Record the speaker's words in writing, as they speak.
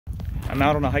I'm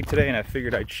out on a hike today and I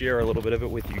figured I'd share a little bit of it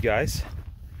with you guys.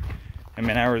 I'm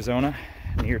in Arizona,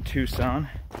 near Tucson.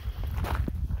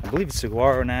 I believe it's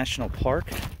Saguaro National Park.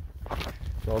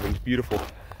 All these beautiful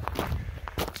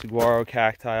saguaro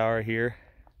cacti are here.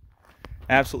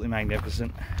 Absolutely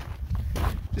magnificent.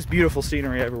 Just beautiful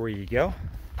scenery everywhere you go.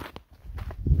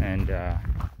 And,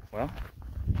 well,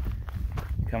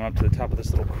 come up to the top of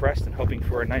this little crest and hoping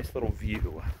for a nice little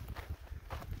view.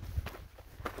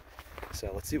 So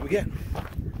let's see what we get.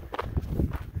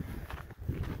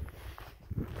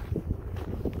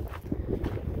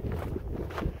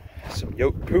 Some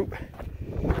yote poop,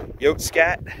 yote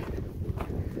scat,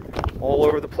 all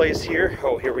over the place here.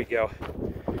 Oh, here we go.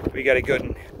 We got a good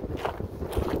one.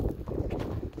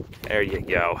 There you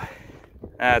go.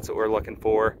 That's what we're looking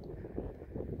for.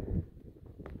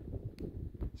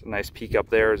 It's a nice peak up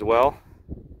there as well.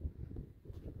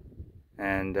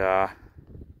 And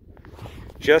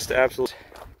just absolutely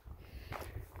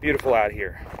beautiful out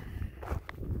here.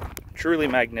 Truly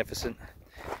magnificent.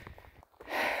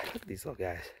 Look at these little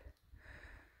guys.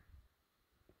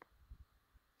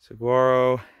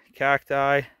 Saguaro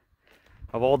cacti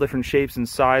of all different shapes and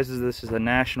sizes. This is a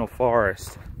national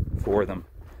forest for them.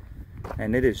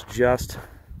 And it is just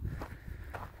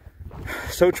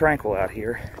so tranquil out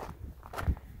here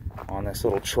on this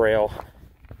little trail.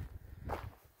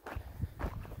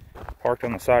 Parked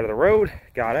on the side of the road,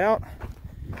 got out,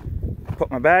 put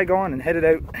my bag on and headed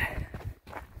out.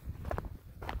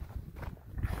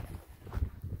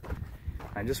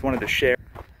 I just wanted to share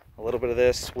a little bit of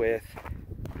this with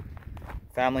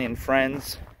family and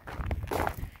friends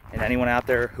and anyone out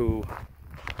there who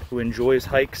enjoys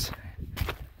hikes,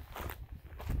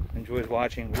 enjoys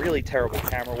watching really terrible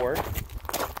camera work.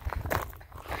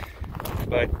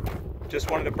 But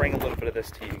just wanted to bring a little bit of this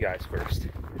to you guys first,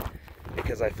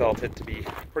 because I felt it to be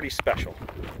pretty special.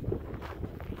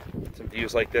 Some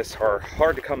views like this are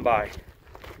hard to come by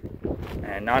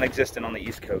and non-existent on the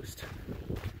East Coast,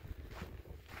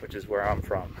 which is where I'm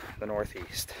from, the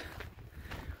Northeast.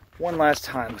 One last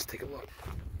time, let's take a look.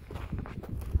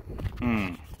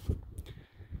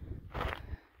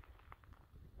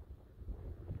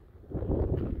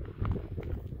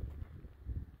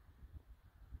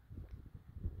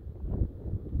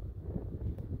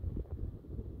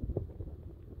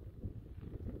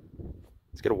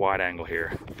 Let's get a wide angle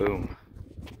here. Boom.